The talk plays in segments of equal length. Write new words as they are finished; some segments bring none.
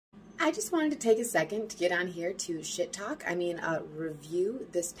I just wanted to take a second to get on here to review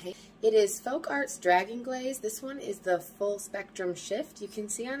this paint. It is Folkart's Dragon Glaze. This one is the full spectrum shift. You can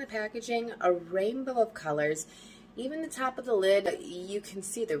see on the packaging a rainbow of colors. Even the top of the lid, you can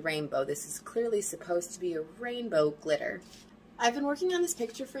see the rainbow. This is clearly supposed to be a rainbow glitter. I've been working on this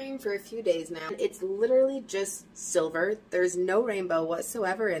picture frame for a few days now. It's literally just silver. There's no rainbow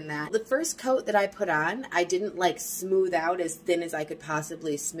whatsoever in that. The first coat that I put on, I didn't like smooth out as thin as I could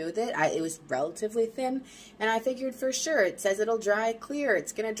possibly smooth it. It was relatively thin, and I figured for sure, it says it'll dry clear.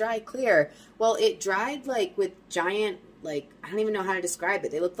 It's gonna dry clear. Well, it dried like with giant, I don't even know how to describe it.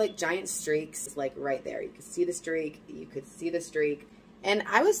 They look like giant streaks, like right there. You could see the streak, you could see the streak. And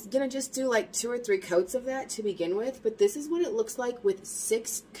I was going to just do like 2 or 3 coats of that to begin with, but this is what it looks like with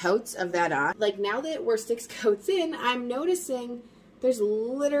 6 coats of that on. Like now that we're 6 coats in, I'm noticing there's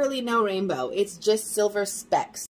literally no rainbow. It's just silver specks.